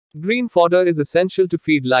Green fodder is essential to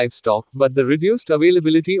feed livestock, but the reduced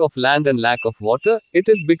availability of land and lack of water, it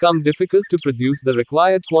has become difficult to produce the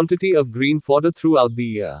required quantity of green fodder throughout the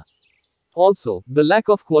year. Also, the lack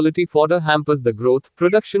of quality fodder hampers the growth,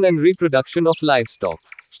 production and reproduction of livestock.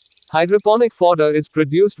 Hydroponic fodder is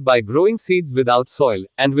produced by growing seeds without soil,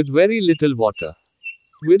 and with very little water.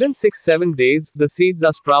 Within 6-7 days, the seeds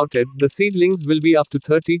are sprouted. The seedlings will be up to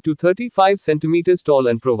 30 to 35 centimeters tall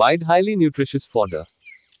and provide highly nutritious fodder.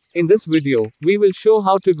 In this video, we will show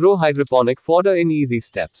how to grow hydroponic fodder in easy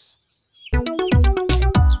steps.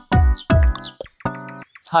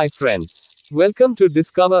 Hi friends. Welcome to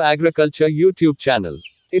Discover Agriculture YouTube channel.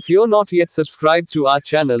 If you're not yet subscribed to our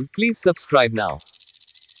channel, please subscribe now.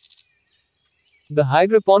 The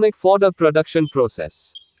hydroponic fodder production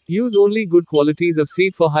process. Use only good qualities of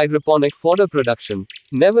seed for hydroponic fodder production.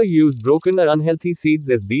 Never use broken or unhealthy seeds,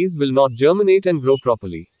 as these will not germinate and grow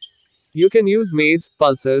properly. You can use maize,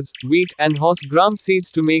 pulses, wheat, and horse gram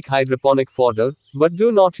seeds to make hydroponic fodder, but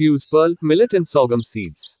do not use pearl, millet, and sorghum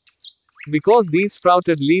seeds, because these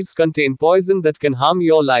sprouted leaves contain poison that can harm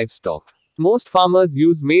your livestock. Most farmers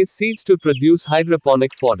use maize seeds to produce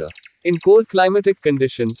hydroponic fodder. In cold climatic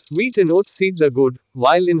conditions, wheat and oat seeds are good,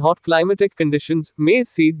 while in hot climatic conditions, maize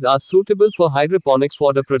seeds are suitable for hydroponic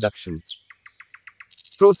fodder production.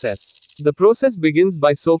 Process. The process begins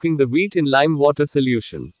by soaking the wheat in lime water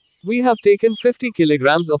solution. We have taken 50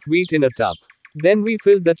 kilograms of wheat in a tub. Then we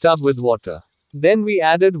filled the tub with water. Then we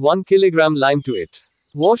added 1 kilogram lime to it.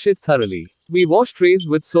 Wash it thoroughly. We wash trays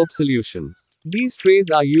with soap solution. These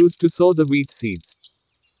trays are used to sow the wheat seeds.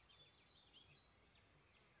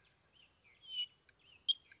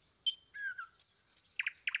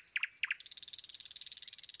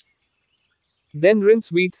 Then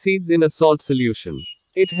rinse wheat seeds in a salt solution.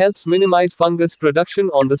 It helps minimize fungus production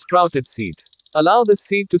on the sprouted seed. Allow the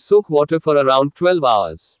seed to soak water for around 12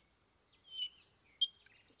 hours.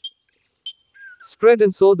 Spread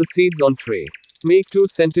and sow the seeds on tray. Make 2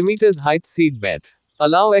 cm height seed bed.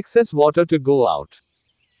 Allow excess water to go out.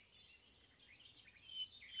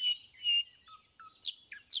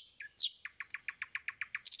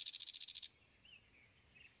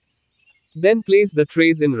 Then place the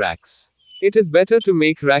trays in racks. It is better to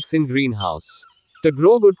make racks in greenhouse. To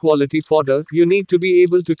grow good quality fodder, you need to be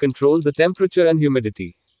able to control the temperature and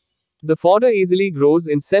humidity. The fodder easily grows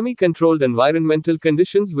in semi-controlled environmental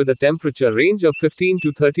conditions with a temperature range of 15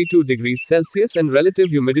 to 32 degrees Celsius and relative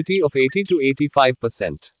humidity of 80 to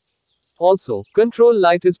 85%. Also, control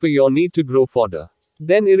light as per your need to grow fodder.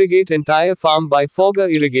 Then irrigate entire farm by fogger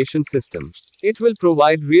irrigation system. It will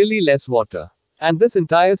provide really less water. And this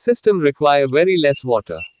entire system require very less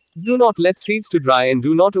water. Do not let seeds to dry and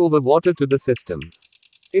do not overwater to the system.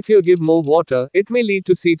 If you give more water, it may lead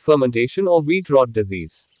to seed fermentation or wheat rot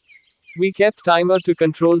disease. We kept timer to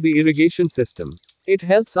control the irrigation system. It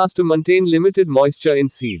helps us to maintain limited moisture in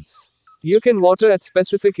seeds. You can water at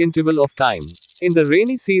specific interval of time. In the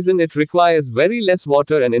rainy season it requires very less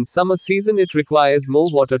water, and in summer season it requires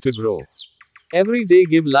more water to grow. Every day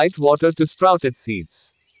give light water to sprouted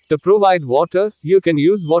seeds. To provide water, you can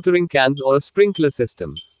use watering cans or a sprinkler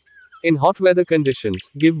system. In hot weather conditions,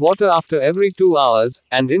 give water after every 2 hours,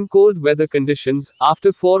 and in cold weather conditions,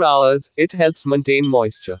 after 4 hours. It helps maintain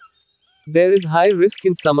moisture. There is high risk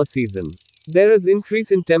in summer season. There is increase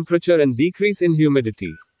in temperature and decrease in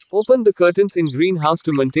humidity. Open the curtains in greenhouse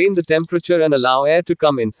to maintain the temperature and allow air to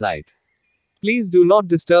come inside. Please do not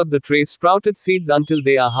disturb the tray sprouted seeds until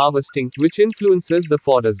they are harvesting, which influences the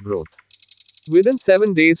fodder's growth. Within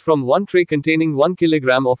 7 days from one tray containing 1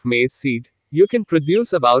 kilogram of maize seed, you can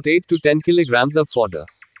produce about 8 to 10 kilograms of fodder.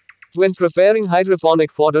 When preparing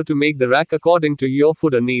hydroponic fodder, to make the rack according to your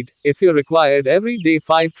fodder need. If you required every day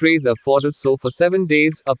 5 trays of fodder, so for 7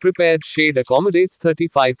 days, a prepared shade accommodates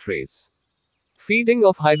 35 trays. Feeding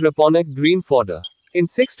of hydroponic green fodder. In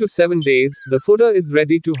 6 to 7 days, the fodder is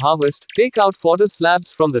ready to harvest. Take out fodder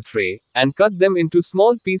slabs from the tray, and cut them into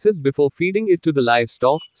small pieces before feeding it to the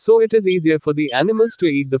livestock, so it is easier for the animals to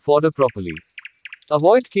eat the fodder properly.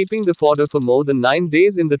 Avoid keeping the fodder for more than 9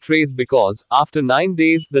 days in the trays, because, after 9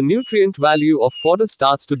 days, the nutrient value of fodder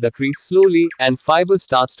starts to decrease slowly, and fiber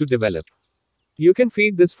starts to develop. You can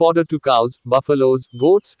feed this fodder to cows, buffaloes,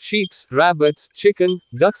 goats, sheep, rabbits, chicken,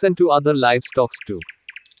 ducks, and to other livestock too.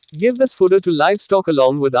 Give this fodder to livestock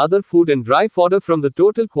along with other food and dry fodder from the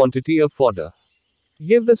total quantity of fodder.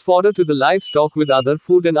 Give this fodder to the livestock with other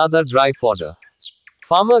food and other dry fodder.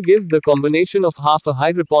 Farmer gives the combination of half a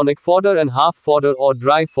hydroponic fodder and half fodder or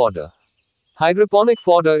dry fodder. Hydroponic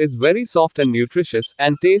fodder is very soft and nutritious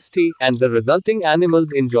and tasty, and the resulting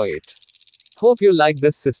animals enjoy it. Hope you like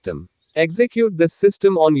this system. Execute this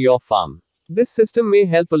system on your farm. This system may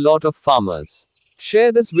help a lot of farmers.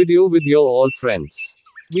 Share this video with your all friends.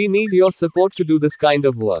 We need your support to do this kind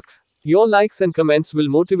of work. Your likes and comments will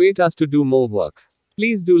motivate us to do more work.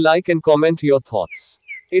 Please do like and comment your thoughts.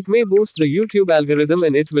 It may boost the YouTube algorithm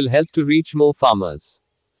and it will help to reach more farmers.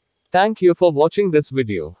 Thank you for watching this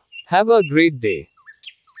video. Have a great day.